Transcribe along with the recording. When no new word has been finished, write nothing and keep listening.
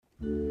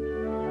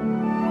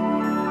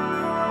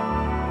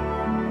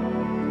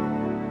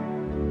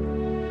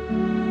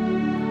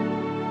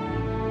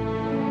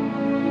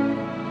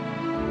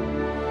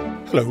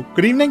Hello,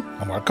 good evening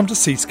and welcome to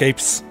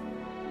Seascapes.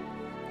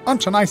 On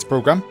tonight's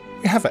programme,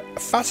 we have a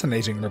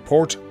fascinating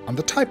report on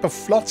the type of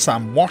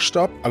flotsam washed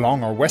up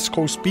along our west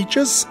coast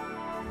beaches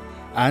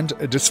and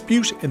a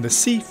dispute in the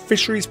Sea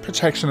Fisheries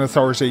Protection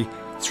Authority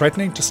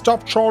threatening to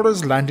stop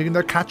trawlers landing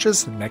their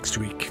catches next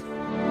week.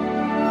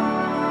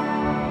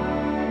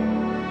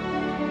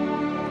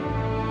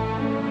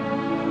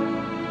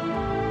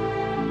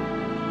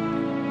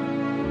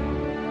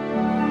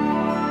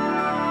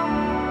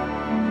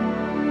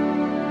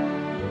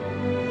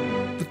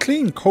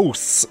 Clean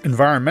Coasts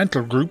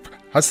Environmental Group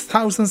has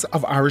thousands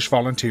of Irish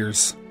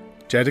volunteers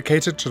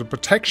dedicated to the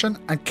protection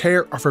and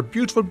care of our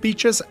beautiful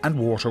beaches and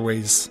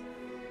waterways.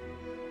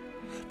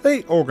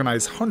 They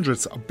organise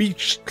hundreds of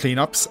beach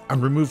cleanups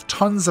and remove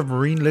tons of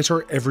marine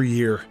litter every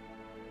year.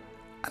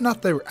 And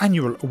at their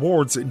annual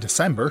awards in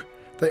December,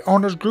 they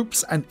honoured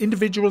groups and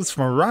individuals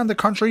from around the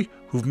country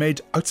who've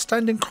made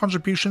outstanding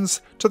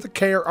contributions to the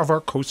care of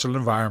our coastal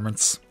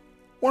environments.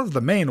 One of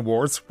the main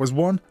awards was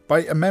won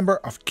by a member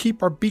of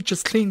Keep Our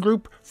Beaches Clean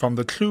group from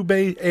the Clew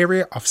Bay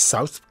area of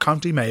South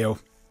County Mayo.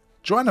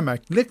 Joanna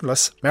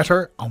McNicholas met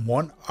her on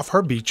one of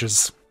her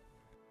beaches.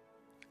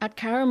 At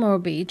Carramore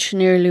Beach,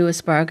 near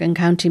Lewisburg in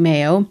County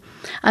Mayo,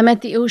 I met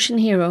the Ocean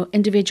Hero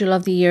Individual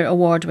of the Year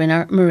award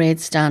winner Mairead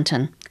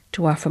Stanton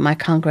to offer my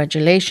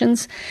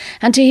congratulations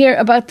and to hear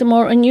about the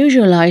more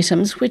unusual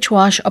items which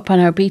wash up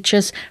on our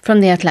beaches from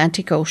the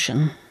Atlantic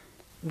Ocean.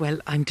 Well,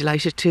 I'm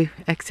delighted to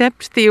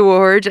accept the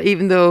award,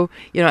 even though,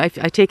 I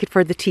take it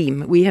for the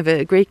team. We have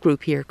a great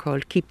group here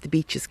called Keep the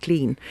Beaches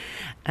Clean,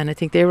 and I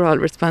think they were all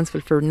responsible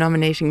for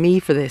nominating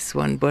me for this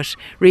one, but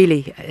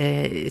really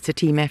it's a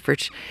team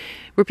effort.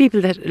 We're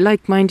people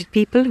like-minded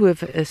people who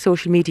have a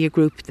social media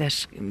group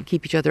that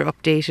keep each other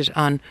updated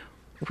on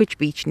which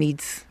beach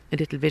needs a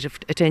little bit of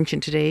attention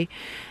today,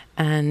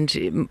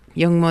 and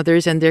young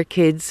mothers and their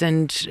kids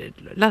and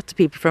lots of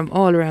people from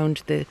all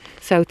around the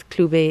South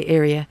Clew Bay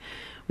area.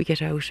 We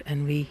get out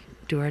and we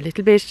do our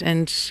little bit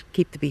and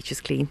keep the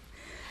beaches clean.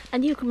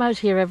 And you come out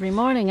here every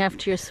morning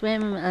after your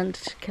swim and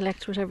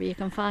collect whatever you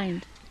can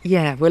find?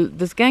 Yeah, well,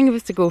 there's a gang of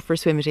us to go for a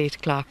swim at 8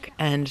 o'clock,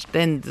 and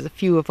then there's a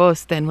few of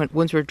us, then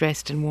once we're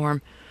dressed and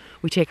warm,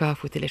 we take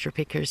off with the litter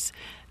pickers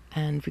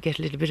and we get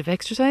a little bit of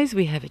exercise,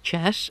 we have a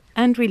chat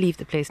and we leave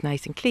the place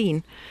nice and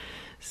clean.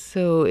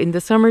 So in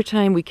the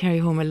summertime we carry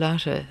home a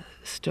lot of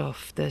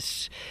stuff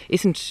that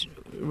isn't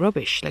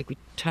rubbish, like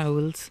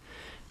towels,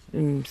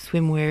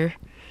 swimwear,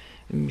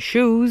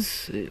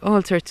 shoes,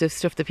 all sorts of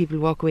stuff that people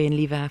walk away and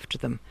leave after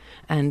them.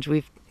 And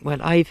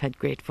I've had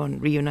great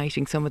fun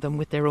reuniting some of them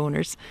with their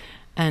owners,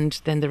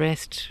 and then the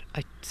rest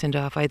I send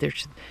off. Either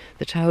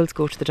the towels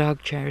go to the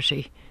dog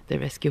charity, the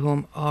rescue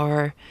home,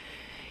 or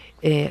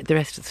the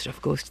rest of the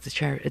stuff goes to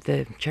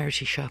the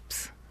charity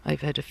shops.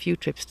 I've had a few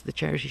trips to the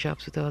charity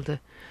shops with all the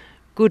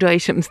good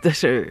items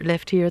that are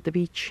left here at the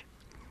beach.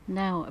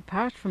 Now,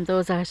 apart from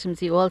those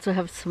items, you also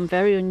have some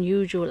very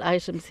unusual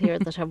items here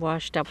that have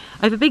washed up.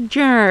 I have a big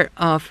jar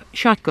of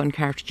shotgun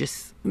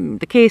cartridges,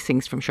 the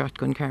casings from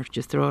shotgun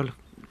cartridges. They're all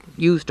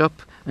used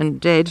up and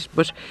dead,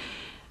 but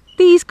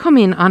these come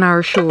in on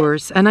our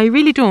shores, and I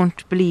really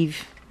don't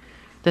believe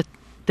that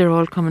they're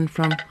all coming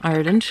from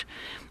Ireland.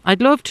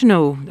 I'd love to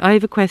know. I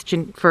have a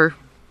question for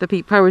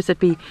the powers that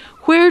be.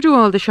 Where do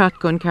all the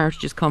shotgun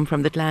cartridges come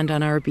from that land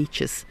on our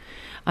beaches?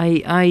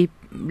 I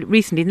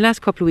recently, in the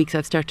last couple of weeks,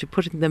 I've started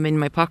putting them in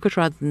my pocket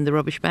rather than the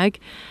rubbish bag,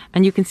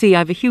 and you can see I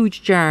have a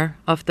huge jar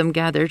of them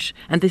gathered,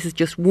 and this is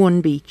just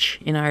one beach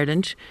in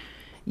Ireland.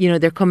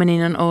 They're coming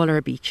in on all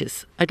our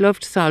beaches. I'd love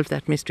to solve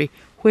that mystery.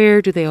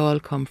 Where do they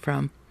all come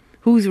from?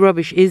 Whose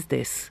rubbish is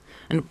this?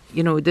 And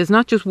there's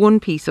not just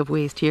one piece of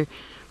waste here.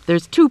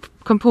 There's two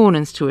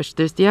components to it.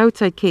 There's the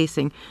outside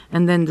casing,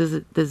 and then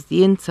there's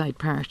the inside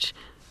part,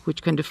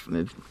 which kind of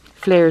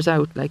flares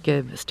out like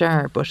a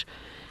star. But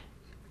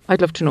I'd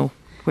love to know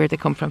where they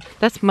come from.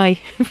 That's my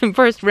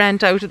first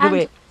rant out of the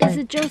way. Is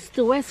it just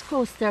the west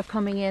coast they're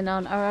coming in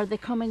on, or are they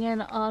coming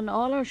in on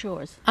all our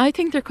shores? I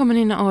think they're coming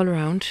in all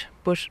around,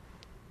 but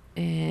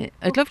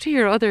I'd love to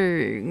hear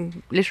other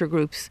litter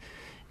groups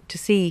to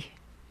see,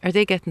 are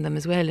they getting them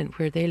as well and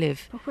where they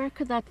live. But where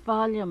could that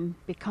volume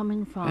be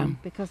coming from?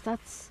 Because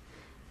that's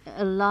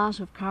a lot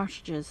of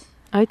cartridges.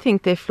 I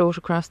think they float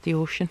across the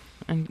ocean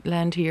and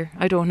land here.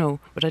 I don't know,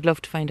 but I'd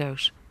love to find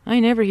out. I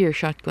never hear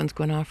shotguns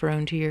going off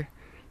around here.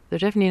 They're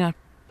definitely not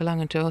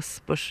belonging to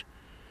us, but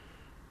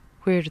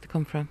where do they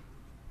come from?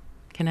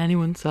 Can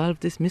anyone solve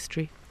this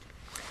mystery?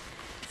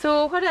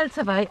 So what else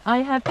have I? I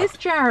have this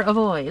jar of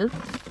oil,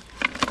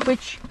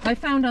 which I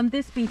found on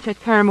this beach at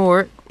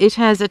Carramore. It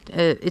has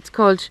it's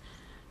called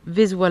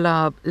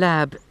Visualab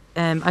Lab.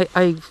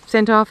 I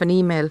sent off an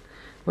email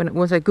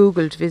once I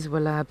googled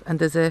Visualab, and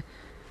there's a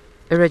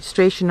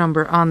registration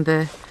number on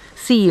the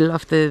seal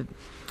of the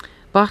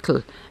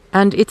bottle,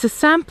 and it's a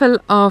sample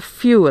of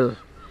fuel.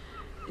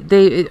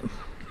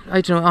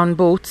 On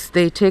boats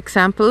they take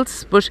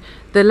samples, but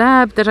the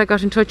lab that I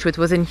got in touch with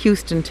was in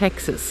Houston,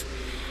 Texas,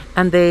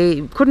 and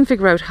they couldn't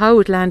figure out how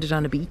it landed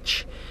on a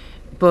beach,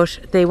 but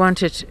they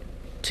wanted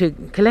to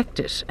collect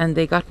it, and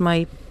they got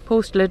my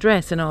postal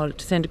address and all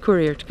to send a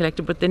courier to collect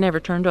it, but they never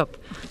turned up.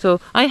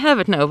 So I have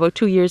it now, about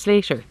 2 years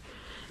later.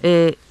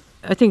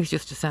 I think it's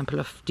just a sample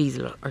of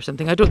diesel or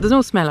something. There's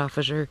no smell of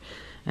it or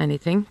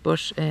anything,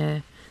 but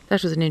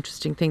that was an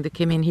interesting thing that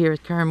came in here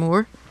at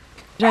Carramore.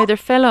 It either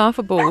fell off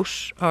a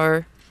boat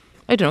or,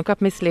 I don't know,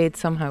 got mislaid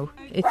somehow.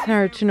 It's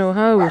hard to know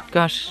how it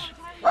got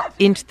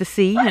into the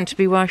sea and to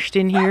be washed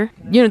in here.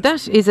 You know,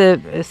 that is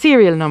a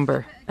serial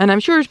number, and I'm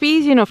sure it'd be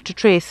easy enough to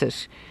trace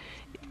it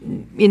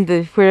in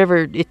wherever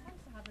it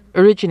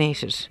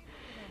originated.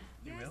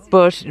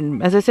 But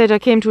as I said, I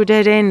came to a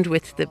dead end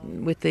with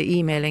the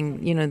emailing.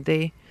 You know,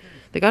 they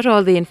got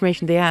all the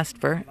information they asked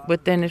for,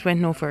 but then it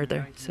went no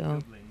further. So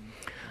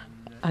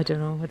I don't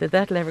know whether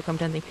that'll ever come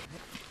to anything.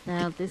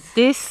 Now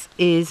this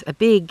is a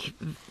big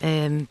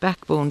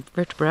backbone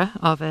vertebra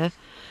of a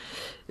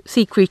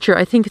sea creature.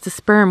 I think it's a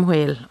sperm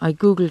whale. I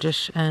googled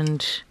it,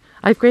 and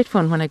I have great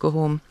fun when I go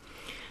home,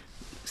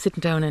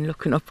 sitting down and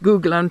looking up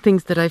Google on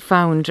things that I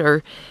found,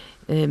 or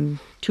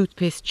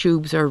toothpaste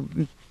tubes or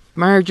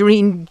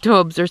margarine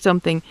tubs or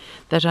something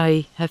that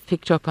I have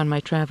picked up on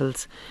my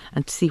travels,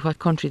 and to see what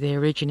country they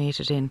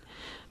originated in.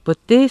 But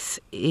this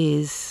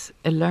is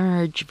a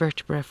large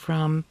vertebra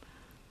from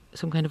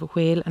some kind of a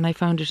whale, and I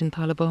found it in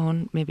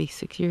Thalabone maybe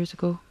 6 years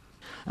ago.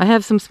 I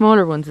have some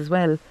smaller ones as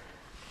well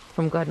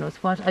from God knows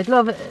what. I'd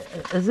love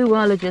a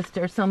zoologist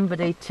or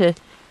somebody to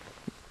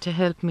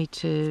help me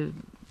to,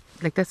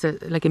 like, that's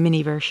like a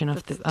mini version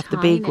of the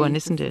big one,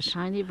 isn't it?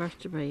 Tiny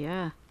vertebra,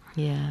 yeah.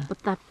 Yeah.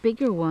 But that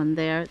bigger one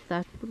there,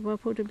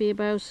 what would it be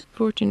about?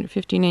 14 or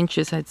 15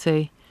 inches, I'd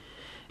say,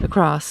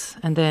 across,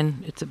 and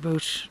then it's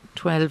about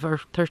 12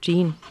 or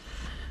 13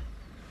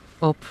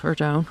 up or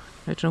down.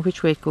 I don't know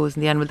which way it goes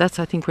in the animal. That's,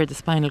 I think, where the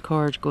spinal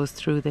cord goes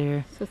through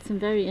there. So it's a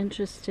very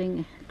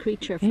interesting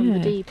creature from the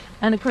deep.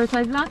 And of course,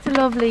 I've lots of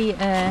lovely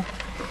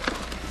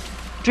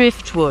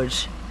driftwood.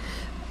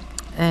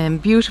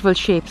 Beautiful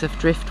shapes of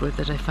driftwood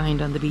that I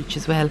find on the beach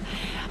as well.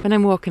 When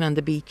I'm walking on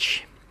the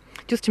beach,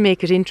 just to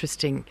make it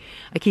interesting,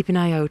 I keep an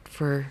eye out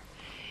for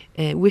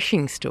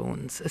wishing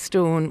stones, a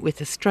stone with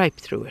a stripe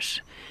through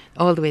it,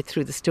 all the way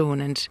through the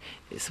stone, and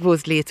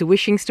supposedly it's a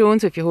wishing stone,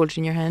 so if you hold it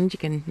in your hand you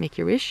can make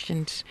your wish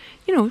and,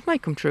 you know, it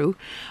might come true.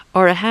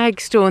 Or a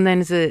hag stone then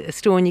is a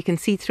stone you can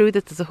see through,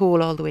 that there's a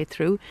hole all the way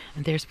through,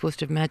 and they're supposed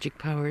to have magic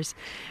powers.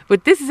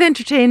 But this is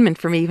entertainment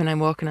for me when I'm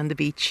walking on the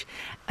beach,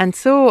 and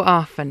so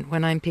often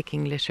when I'm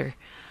picking litter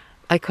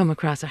I come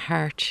across a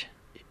heart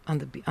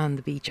on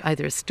the beach,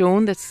 either a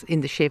stone that's in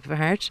the shape of a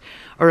heart,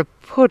 or a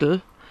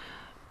puddle,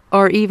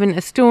 or even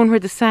a stone where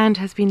the sand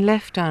has been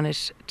left on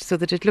it so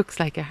that it looks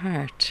like a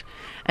heart.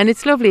 And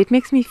it's lovely. It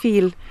makes me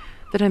feel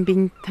that I'm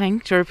being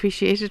thanked or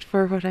appreciated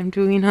for what I'm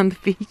doing on the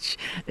beach.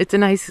 It's a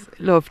nice,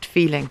 loved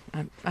feeling.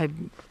 I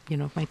you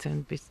know, it might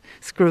sound a bit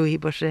screwy,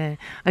 but I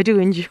do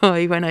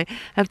enjoy when I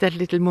have that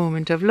little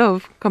moment of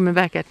love coming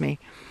back at me.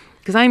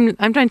 Because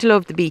I'm trying to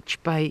love the beach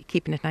by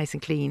keeping it nice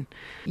and clean.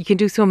 You can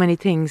do so many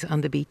things on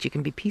the beach. You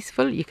can be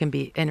peaceful, you can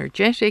be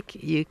energetic,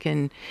 you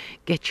can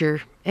get your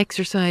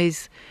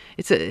exercise.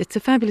 It's a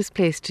fabulous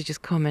place to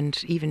just come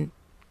and even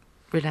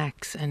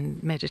relax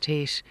and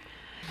meditate.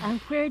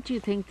 And where do you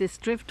think this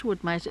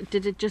driftwood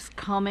did it just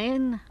come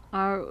in,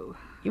 or?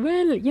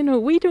 Well, you know,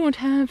 we don't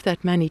have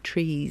that many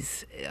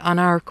trees on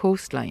our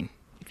coastline.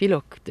 If you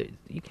look,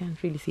 you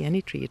can't really see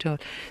any tree at all.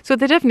 So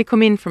they definitely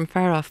come in from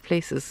far off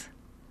places.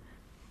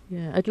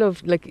 Yeah, I'd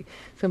love, like,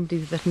 somebody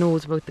that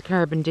knows about the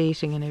carbon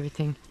dating and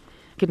everything.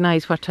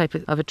 Recognise what type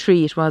of a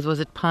tree it was. Was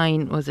it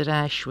pine? Was it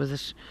ash? Was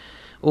it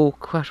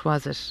oak? What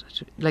was it?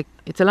 Like,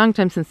 it's a long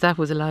time since that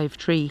was a live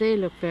tree. They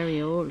look very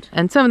old.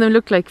 And some of them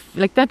look like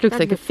that looks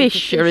like a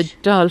fish or a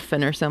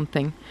dolphin or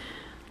something.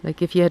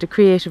 Like, if you had a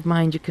creative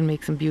mind, you can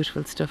make some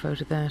beautiful stuff out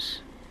of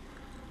that.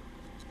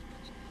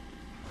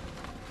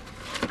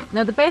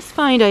 Now, the best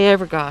find I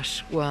ever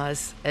got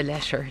was a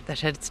letter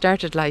that had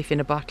started life in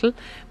a bottle,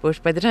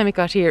 but by the time it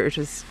got here,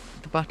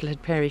 the bottle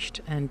had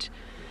perished, and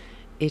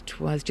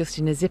it was just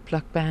in a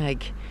Ziploc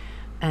bag.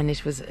 And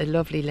it was a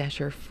lovely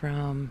letter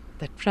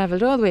that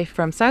travelled all the way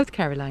from South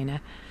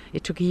Carolina.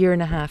 It took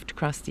 1.5 years to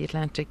cross the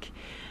Atlantic.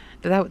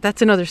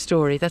 That's another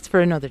story. That's for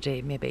another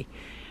day, maybe.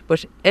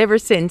 But ever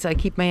since, I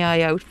keep my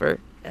eye out for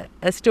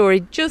a story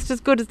just as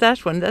good as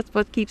that one. That's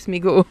what keeps me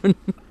going.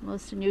 The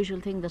most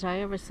unusual thing that I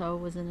ever saw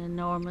was an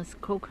enormous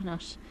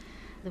coconut.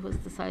 It was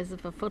the size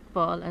of a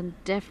football, and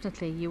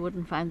definitely you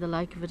wouldn't find the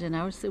like of it in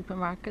our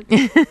supermarket.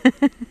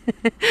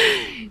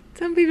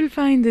 Some people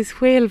find this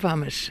whale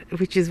vomit,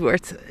 which is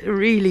worth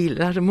really a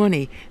lot of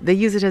money. They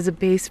use it as a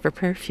base for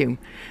perfume.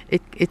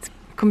 It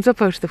comes up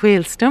out of the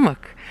whale's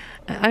stomach.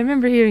 I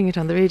remember hearing it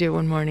on the radio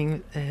one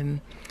morning.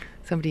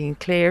 Somebody in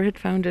Clare had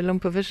found a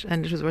lump of it,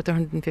 and it was worth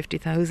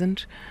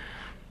 150,000.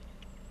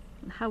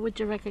 How would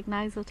you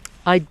recognise it?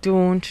 I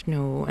don't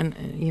know, and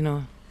you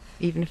know,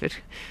 even if it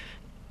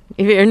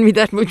earned me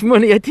that much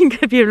money, I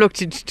think I'd be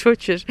reluctant to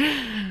touch it.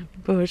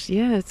 But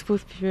yeah, it's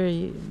supposed to be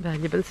very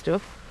valuable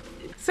stuff.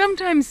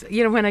 Sometimes,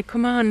 you know, when I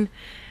come on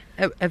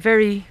a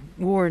very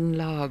worn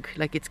log,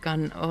 like it's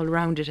gone all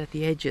around it at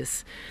the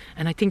edges.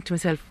 And I think to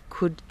myself,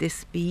 could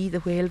this be the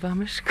whale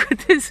vomit? Could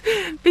this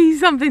be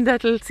something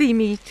that'll see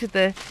me to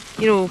the,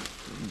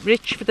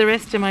 rich for the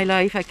rest of my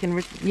life? I can,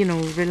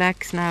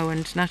 relax now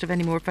and not have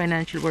any more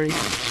financial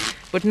worries.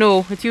 But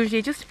no, it's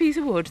usually just a piece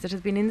of wood that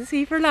has been in the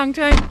sea for a long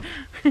time.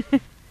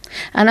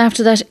 And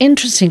after that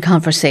interesting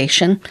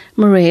conversation,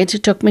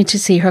 Mairead took me to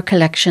see her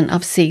collection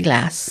of sea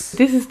glass.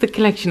 This is the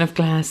collection of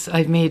glass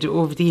I've made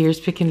over the years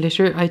picking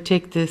litter. I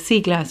take the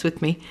sea glass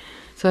with me.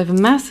 So I have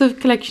a massive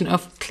collection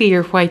of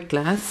clear white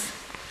glass.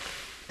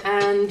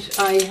 And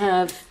I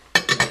have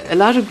a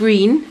lot of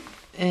green,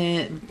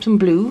 some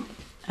blue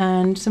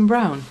and some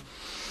brown.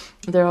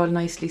 They're all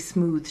nicely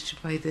smoothed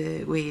by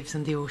the waves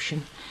and the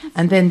ocean.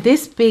 And then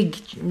this big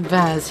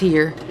vase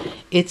here,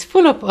 it's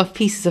full up of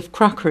pieces of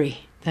crockery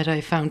that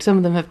I found. Some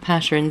of them have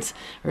patterns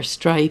or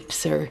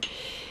stripes or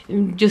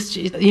just,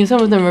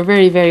 some of them are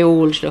very, very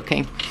old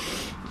looking.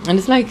 And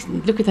it's like,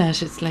 look at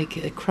that, it's like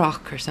a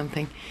crock or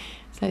something.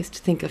 It's nice to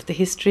think of the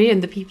history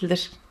and the people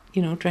that,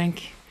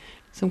 drank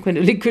some kind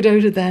of liquid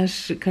out of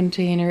that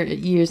container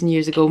years and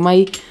years ago.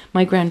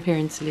 My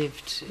grandparents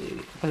lived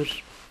about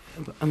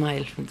a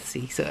mile from the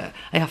sea, so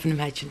I often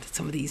imagine that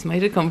some of these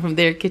might have come from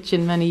their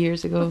kitchen many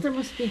years ago. But there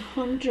must be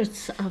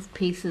hundreds of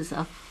pieces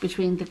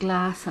between the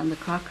glass and the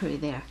crockery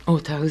there. Oh,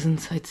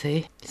 thousands, I'd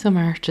say. Some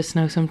artists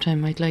now sometime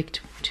might like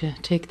to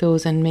take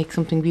those and make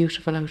something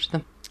beautiful out of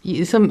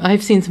them.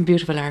 I've seen some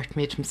beautiful art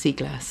made from sea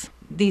glass.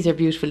 These are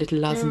beautiful little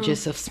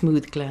lozenges of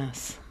smooth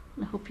glass.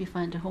 I hope you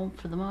find a home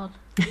for them all.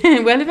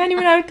 Well, if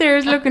anyone out there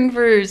is looking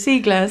for sea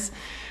glass,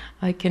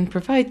 I can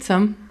provide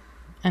some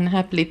and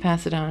happily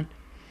pass it on.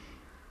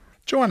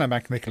 Joanna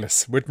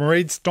McNicholas with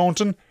Mairead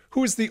Staunton,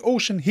 who is the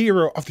Ocean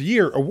Hero of the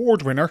Year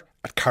award winner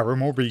at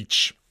Carramore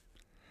Beach.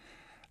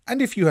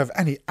 And if you have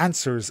any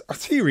answers or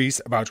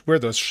theories about where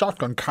those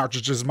shotgun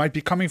cartridges might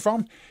be coming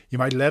from, you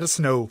might let us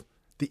know.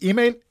 The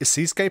email is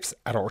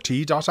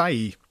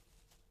seascapes@rte.ie.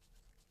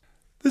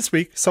 This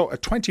week saw a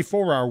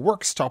 24-hour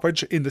work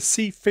stoppage in the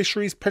Sea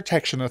Fisheries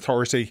Protection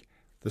Authority,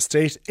 the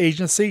state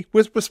agency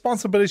with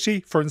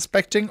responsibility for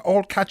inspecting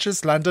all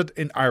catches landed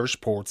in Irish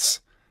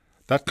ports.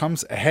 That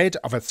comes ahead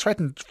of a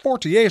threatened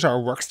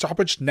 48-hour work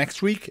stoppage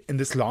next week in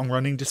this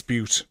long-running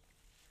dispute.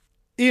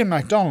 Ian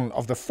MacDonald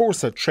of the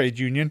Forsa Trade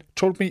Union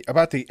told me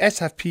about the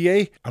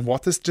SFPA and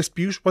what this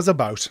dispute was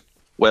about.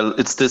 Well,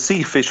 it's the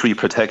Sea Fishery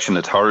Protection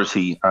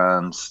Authority,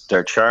 and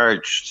they're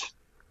charged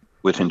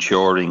with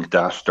ensuring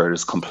that there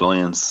is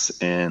compliance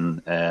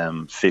in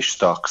fish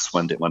stocks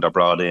when they're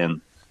brought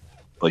in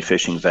by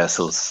fishing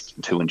vessels,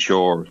 to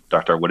ensure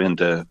that they're within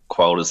the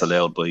quotas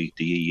allowed by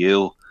the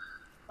EU,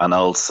 and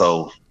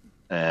also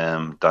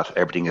that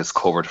everything is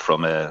covered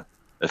from a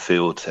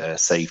food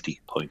safety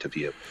point of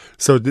view.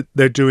 So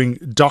they're doing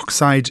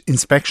dockside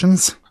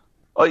inspections?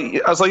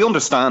 As I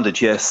understand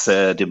it, yes,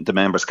 the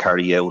members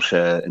carry out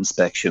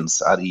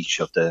inspections at each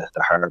of the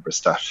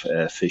harbours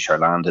that fish are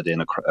landed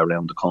in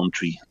around the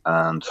country,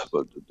 and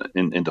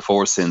in the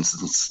first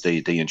instance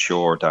they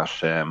ensure that,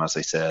 as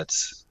I said,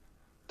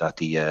 that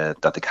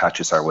the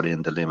catches are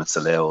within the limits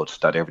allowed,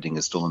 that everything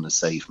is done in a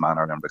safe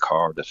manner and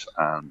recorded,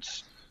 and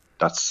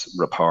that's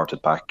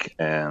reported back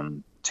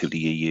to the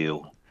EU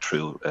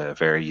through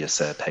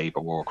various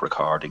paperwork,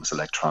 recordings,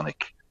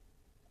 electronic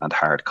and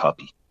hard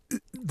copy.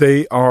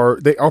 They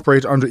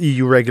operate under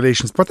EU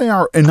regulations, but they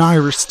are an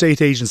Irish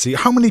state agency.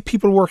 How many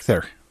people work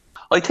there?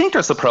 I think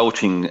there's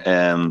approaching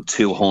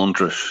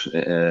 200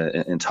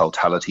 in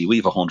totality. We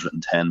have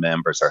 110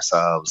 members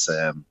ourselves,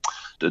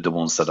 the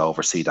ones that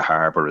oversee the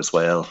harbour as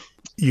well.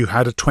 You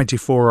had a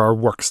 24-hour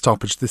work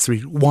stoppage this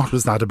week. What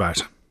was that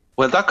about?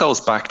 Well, that goes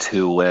back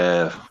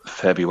to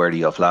February,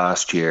 March of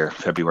last year,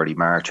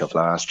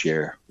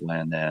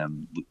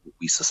 when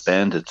we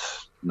suspended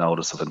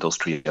notice of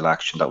industrial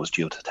action that was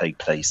due to take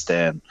place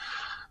then.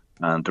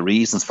 And the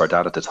reasons for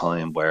that at the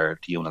time were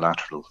the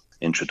unilateral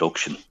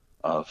introduction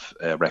of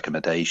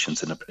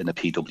recommendations in a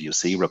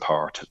PwC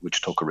report,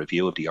 which took a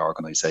review of the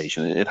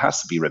organisation. It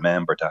has to be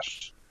remembered that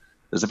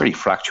there's a very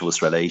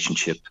fractious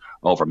relationship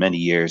over many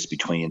years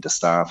between the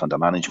staff and the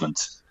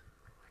management.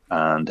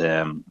 And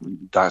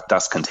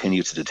that's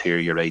continued to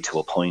deteriorate to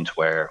a point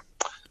where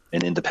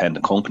an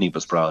independent company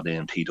was brought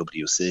in,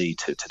 PwC,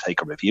 to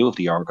take a review of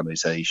the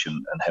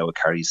organisation and how it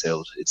carries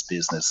out its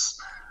business.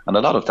 And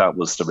a lot of that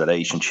was the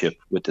relationship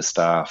with the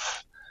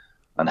staff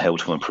and how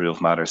to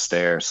improve matters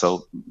there.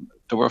 So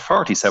there were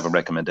 47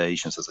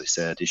 recommendations, as I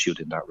said,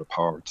 issued in that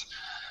report.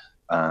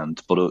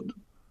 But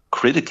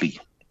critically,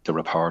 the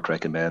report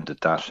recommended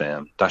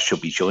that that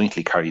should be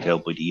jointly carried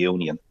out by the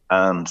union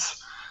and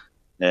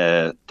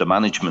the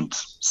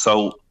management.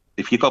 So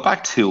if you go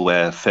back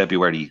to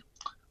February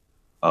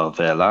of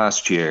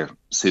last year,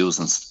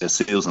 Susan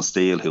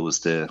Steele, who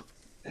was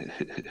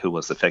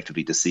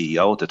effectively the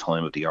CEO at the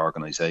time of the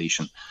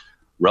organisation,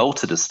 wrote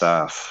to the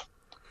staff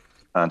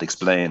and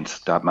explained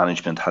that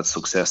management had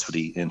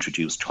successfully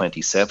introduced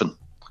 27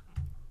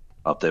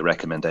 of the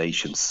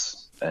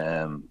recommendations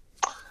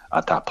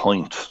at that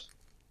point.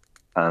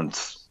 And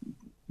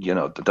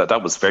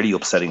that was very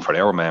upsetting for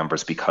our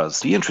members, because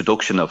the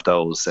introduction of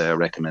those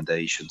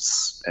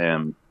recommendations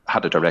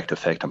had a direct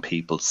effect on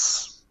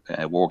people's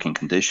working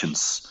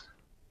conditions,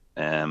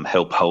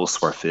 how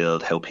posts were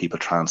filled, how people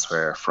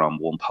transfer from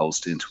one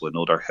post into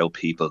another, how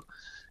people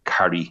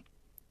carry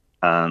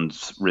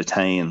and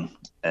retain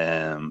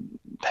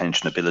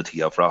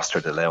pensionability of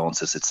rostered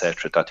allowances,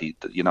 etc.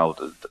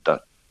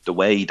 That the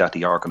way that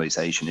the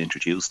organisation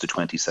introduced the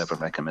 27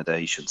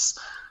 recommendations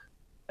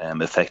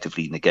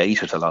effectively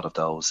negated a lot of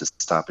those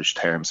established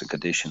terms and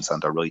conditions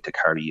and their right to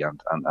carry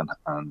and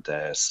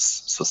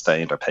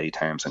sustain their pay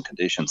terms and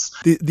conditions.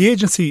 The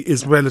agency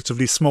is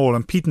relatively small,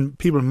 and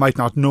people might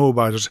not know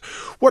about it.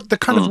 What the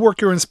kind of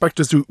work your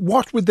inspectors do,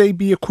 what would they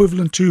be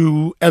equivalent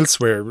to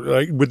elsewhere?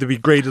 Like, would they be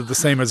graded the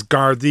same as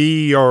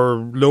Gardaí, or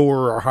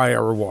lower or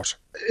higher, or what?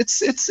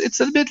 It's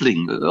a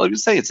middling. I would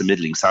say it's a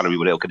middling salary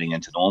without getting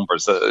into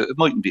numbers.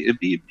 It'd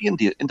be in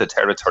the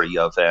territory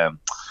of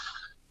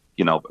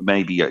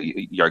maybe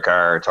your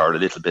guard, or a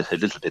little bit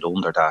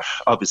under that.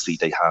 Obviously,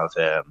 they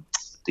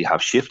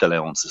have shift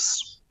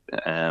allowances,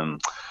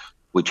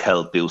 which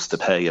help boost the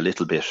pay a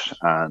little bit,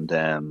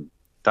 and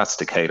that's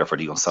to cater for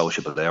the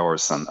unsociable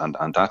hours and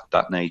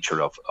that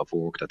nature of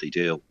work that they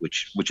do,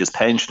 which is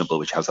pensionable,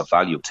 which has a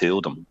value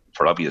to them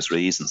for obvious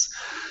reasons.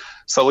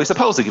 So I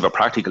suppose to give a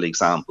practical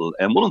example,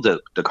 and one of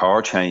the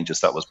core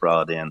changes that was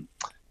brought in,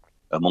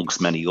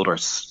 amongst many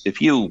others, if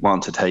you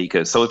want to take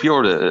if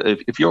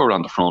you're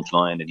on the front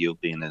line and you've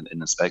been an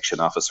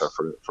inspection officer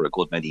for a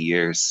good many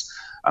years,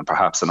 and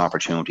perhaps an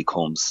opportunity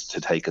comes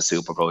to take a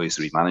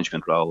supervisory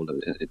management role,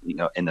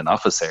 in an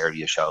office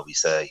area, shall we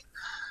say,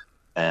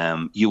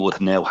 you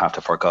would now have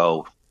to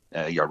forgo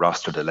your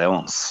rostered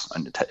allowance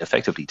and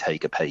effectively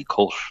take a pay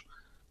cut.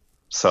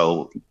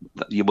 So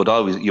you would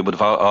have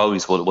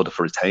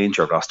retained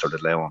your rostered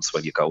allowance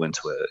when you go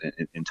into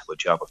a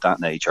job of that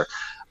nature,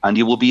 and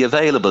you will be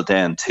available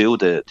then to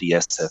the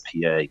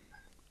SFPA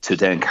to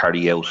then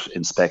carry out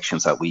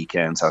inspections at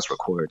weekends as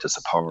required to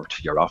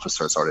support your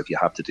officers, or if you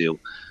have to do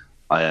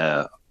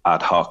ad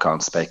hoc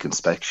on spec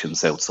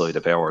inspections outside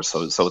of hours.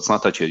 So it's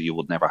not that you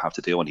would never have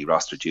to do any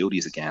rostered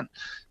duties again.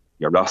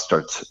 Your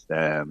rostered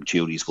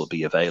duties will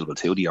be available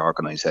to the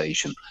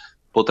organisation.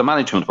 But the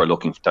management were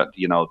looking for that,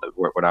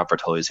 we're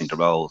advertising the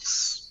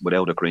roles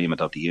without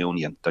agreement of the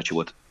union, that you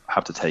would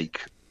have to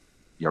take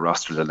your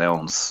rostered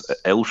allowance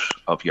out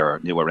of your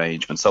new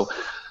arrangement. So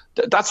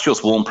that's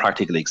just one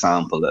practical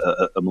example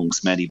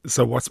amongst many.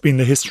 So what's been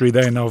the history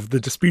then of the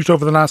dispute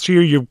over the last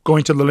year? You're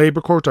going to the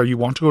Labour Court, or you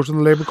want to go to the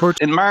Labour Court?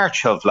 In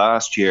March of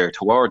last year,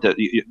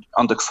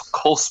 on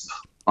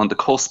the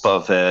cusp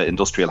of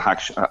industrial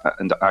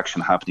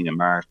action happening in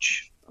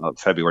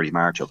February,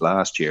 March of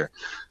last year,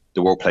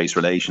 the Workplace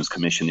Relations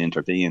Commission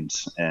intervened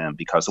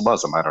because it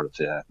was a matter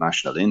of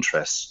national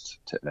interest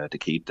to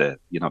keep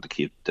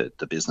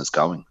the business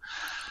going.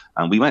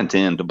 And we went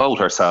in, both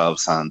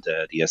ourselves and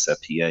the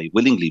SFPA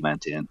willingly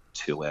went in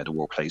to the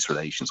Workplace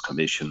Relations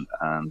Commission.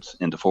 And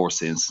in the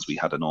first instance, we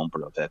had a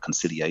number of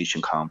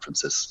conciliation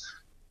conferences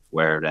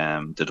where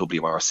the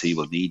WRC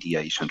will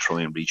mediate and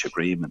try and reach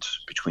agreement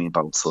between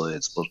both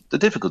sides. But the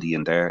difficulty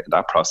in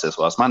that process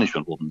was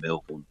management wouldn't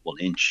move one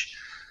inch.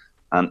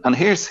 And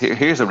here's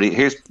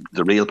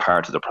the real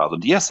part of the problem.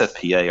 The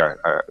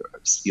SFPA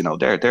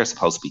they're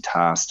supposed to be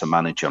tasked to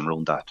manage and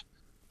run that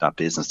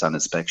business, that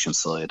inspection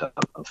side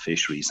of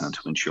fisheries, and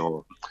to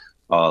ensure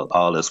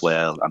all is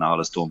well and all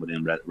is done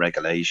within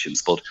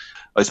regulations. But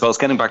I suppose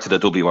getting back to the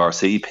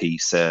WRC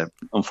piece,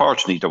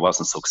 unfortunately there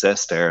wasn't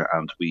success there,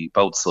 and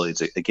both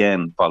sides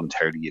again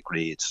voluntarily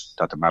agreed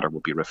that the matter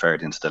would be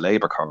referred into the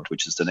Labour Court,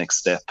 which is the next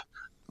step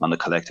on the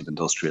collective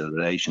industrial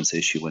relations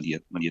issue. When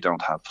you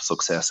don't have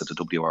success at the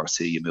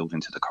WRC, you move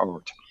into the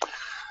court.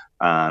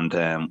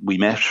 And we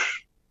met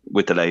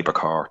with the Labour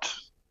Court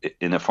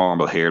in a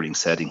formal hearing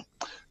setting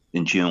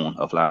in June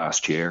of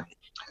last year.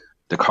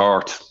 The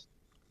court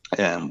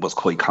was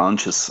quite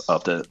conscious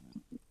of the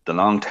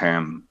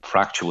long-term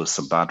fractious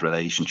and bad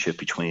relationship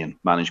between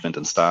management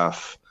and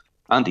staff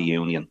and the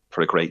union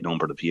for a great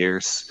number of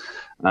years.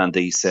 And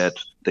they said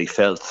they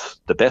felt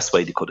the best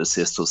way they could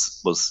assist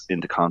us was in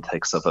the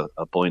context of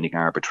a binding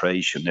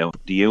arbitration. Now,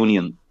 the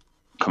union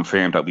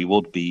confirmed that we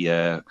would be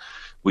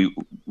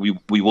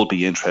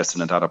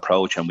interested in that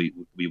approach, and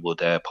we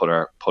would put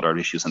our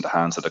issues in the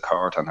hands of the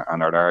court and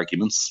our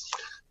arguments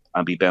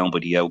and be bound by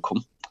the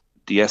outcome.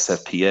 The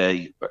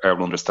SFPA,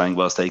 our understanding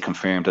was they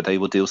confirmed that they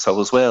would do so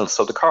as well.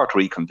 So the court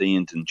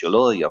reconvened in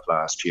July of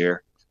last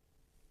year,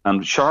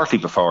 and shortly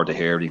before the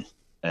hearing,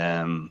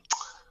 the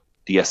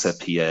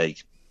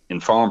SFPA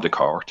informed the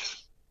court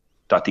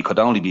that they could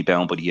only be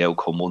bound by the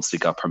outcome once they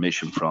got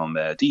permission from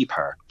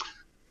DPAR,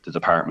 the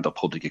Department of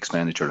Public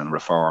Expenditure and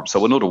Reform.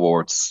 So in other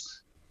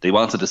words, they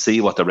wanted to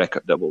see what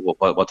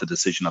the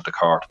decision of the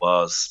court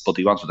was, but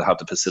they wanted to have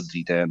the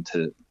facility then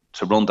to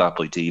run that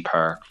by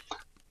DPAR.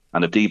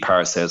 And if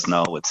DPAR says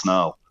no, it's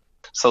no.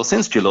 So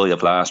since July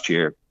of last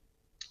year,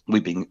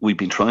 we've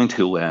been trying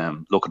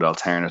to look at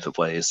alternative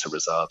ways to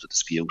resolve the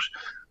dispute.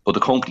 But the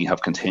company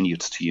have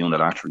continued to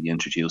unilaterally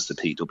introduce the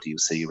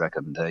PwC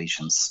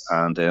recommendations,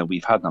 and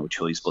we've had no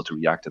choice but to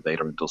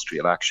reactivate our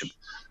industrial action.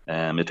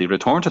 If they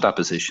return to that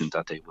position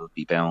that they will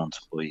be bound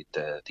by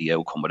the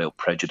outcome without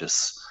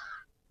prejudice,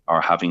 or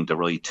having the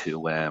right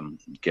to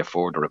get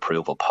further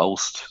approval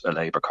post a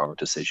Labour court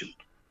decision,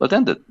 well,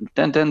 then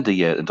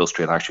the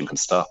industrial action can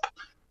stop.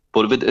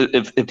 But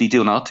if they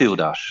do not do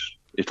that,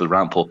 it'll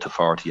ramp up to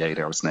 48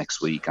 hours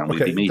next week, and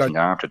we'll be meeting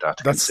after that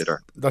to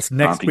consider that's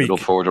next week. It up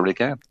further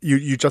again.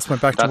 You just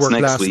went back to work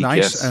last night,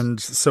 yes. And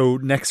so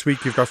next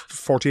week you've got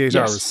 48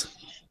 hours.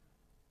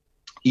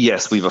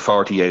 Yes, we have a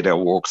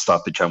 48-hour work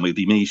stoppage, and we'll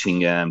be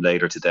meeting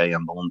later today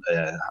and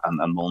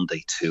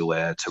Monday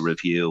to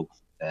review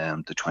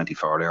the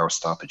 24-hour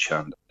stoppage.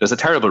 And there's a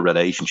terrible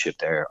relationship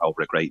there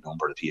over a great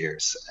number of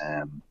years,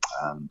 and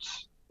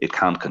it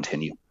can't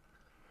continue.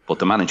 But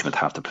the management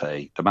of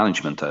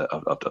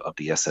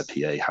the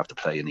SFPA have to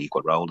play an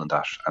equal role in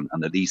that,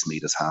 and at least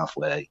meet us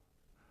halfway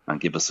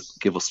and give us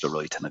the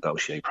right to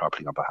negotiate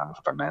properly on behalf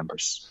of our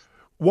members.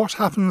 What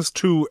happens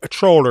to a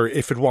trawler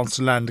if it wants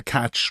to land a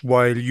catch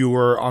while you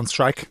are on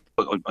strike?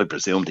 I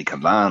presume they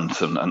can land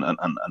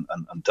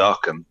and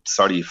dock. And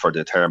sorry for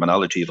the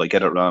terminology if I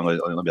get it wrong.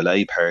 I'm a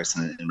lay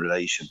person in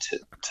relation to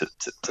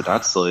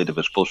that side of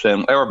it.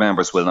 But our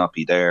members will not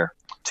be there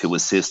to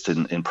assist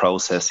in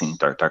processing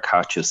their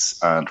catches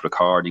and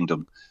recording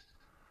them,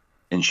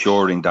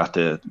 ensuring that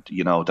they're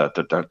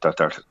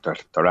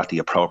at the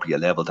appropriate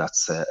level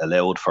that's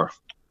allowed for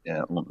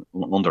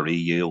under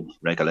EU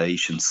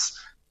regulations.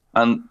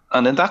 And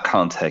in that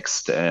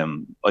context,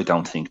 I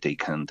don't think they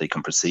can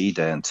proceed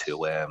then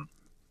to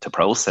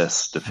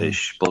process the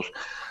fish. But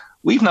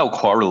we've no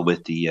quarrel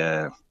with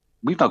the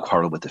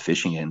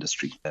fishing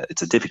industry.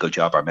 It's a difficult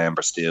job our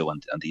members do,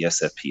 and the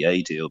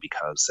SFPA do,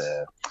 because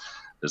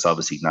there's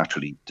obviously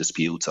naturally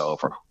disputes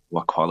over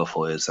what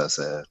qualifies as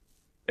a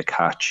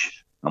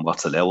catch and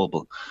what's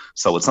allowable.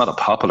 So it's not a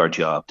popular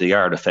job. They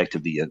are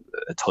effectively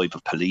a type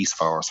of police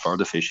force for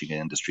the fishing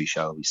industry,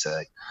 shall we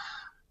say.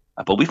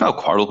 But we've no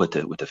quarrel with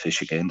the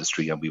fishing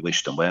industry, and we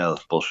wish them well.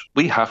 But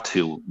we have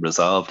to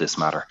resolve this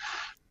matter,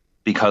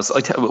 because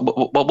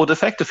what would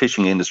affect the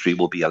fishing industry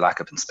will be a lack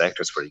of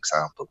inspectors, for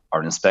example,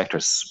 or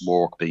inspectors'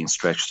 work being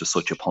stretched to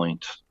such a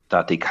point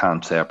that they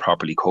can't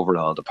properly cover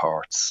all the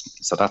ports.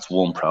 So that's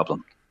one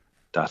problem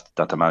that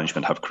the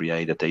management have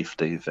created.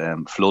 They've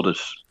flooded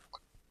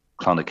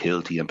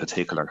Clonakilty in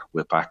particular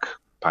with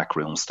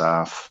backroom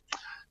staff.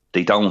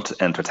 They don't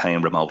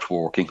entertain remote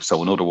working.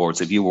 So in other words,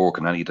 if you work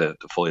in any of the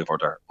 5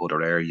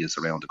 other areas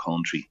around the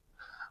country,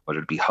 whether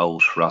it be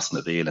Howth,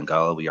 Rossnaville and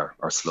Galway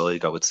or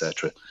Sligo,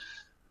 etc.,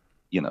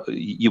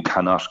 you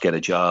cannot get a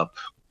job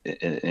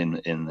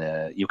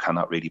you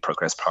cannot really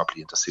progress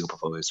properly into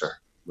supervisor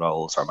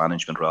roles or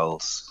management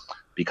roles,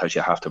 because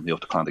you have to move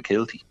to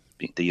Clonakilty.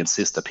 They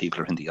insist that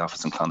people are in the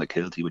office in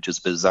Clonakilty, which is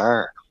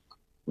bizarre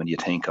when you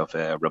think of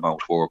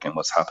remote work and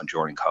what's happened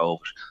during COVID.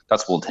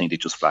 That's one thing they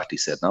just flatly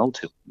said no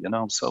to,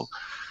 So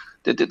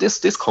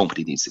this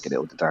company needs to get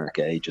out of the dark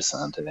ages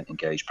and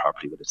engage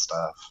properly with its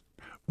staff.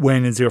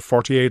 When is your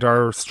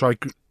 48-hour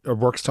strike or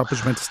work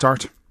stoppage meant to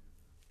start?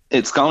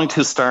 It's going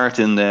to start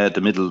in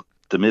the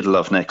middle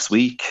of next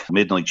week,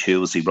 midnight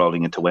Tuesday,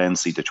 rolling into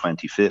Wednesday, the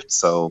 25th.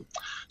 So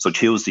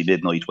Tuesday,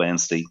 midnight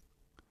Wednesday,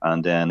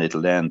 and then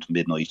it'll end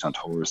midnight on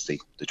Thursday,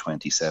 the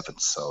 27th.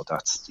 So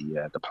that's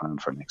the plan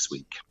for next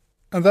week.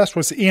 And that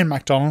was Ian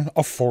MacDonald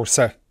of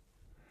Forsa.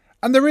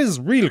 And there is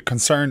real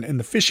concern in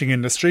the fishing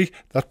industry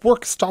that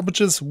work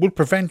stoppages will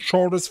prevent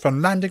trawlers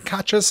from landing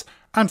catches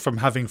and from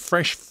having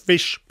fresh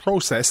fish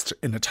processed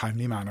in a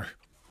timely manner.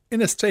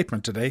 In a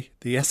statement today,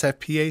 the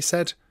SFPA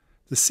said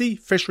the Sea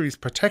Fisheries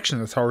Protection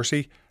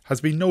Authority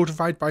has been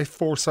notified by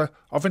Forsa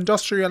of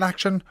industrial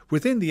action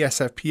within the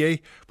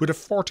SFPA with a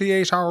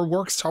 48-hour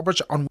work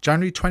stoppage on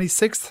January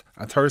 26th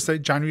and Thursday,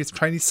 January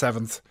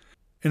 27th.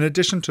 In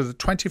addition to the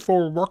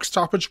 24-hour work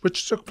stoppage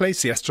which took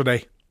place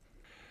yesterday.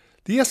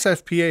 The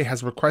SFPA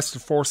has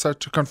requested Forsa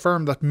to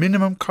confirm that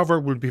minimum cover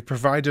will be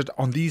provided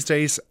on these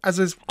days as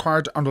is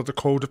required under the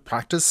Code of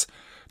Practice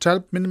to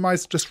help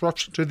minimise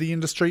disruption to the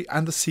industry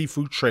and the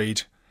seafood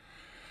trade.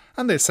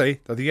 And they say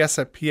that the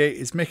SFPA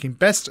is making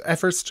best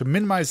efforts to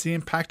minimise the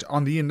impact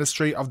on the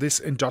industry of this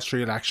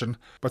industrial action,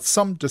 but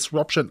some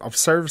disruption of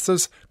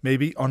services may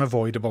be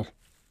unavoidable.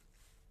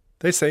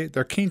 They say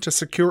they're keen to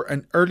secure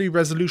an early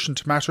resolution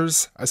to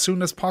matters as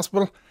soon as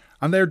possible,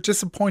 and they're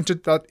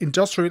disappointed that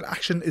industrial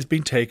action is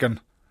being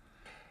taken.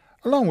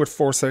 Along with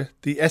Forsa,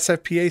 the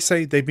SFPA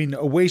say they've been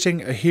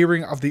awaiting a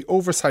hearing of the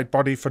Oversight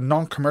Body for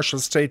Non-Commercial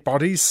State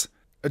Bodies,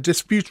 a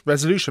dispute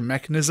resolution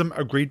mechanism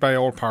agreed by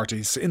all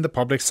parties in the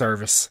public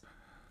service.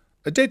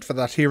 A date for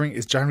that hearing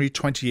is January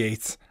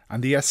 28th,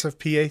 and the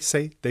SFPA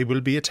say they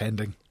will be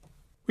attending.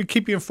 We'll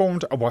keep you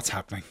informed of what's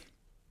happening.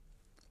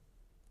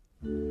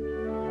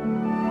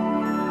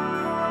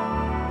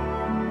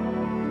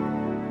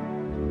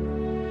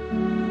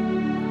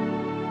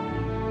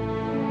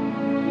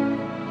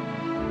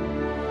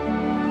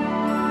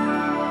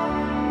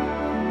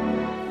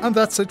 And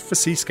that's it for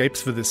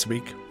Seascapes for this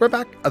week. We're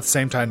back at the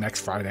same time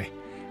next Friday.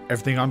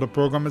 Everything on the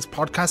programme is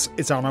podcast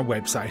is on our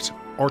website,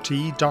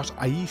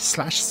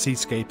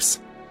 rte.ie/seascapes.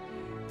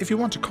 If you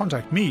want to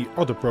contact me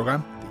or the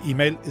programme, the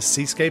email is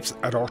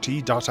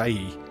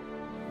seascapes@rte.ie.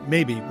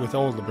 Maybe with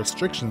all the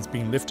restrictions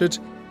being lifted,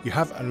 you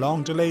have a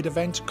long delayed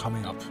event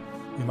coming up.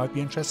 You might be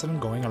interested in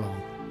going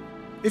along.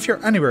 If you're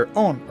anywhere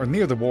on or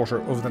near the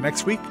water over the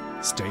next week,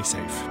 stay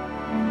safe.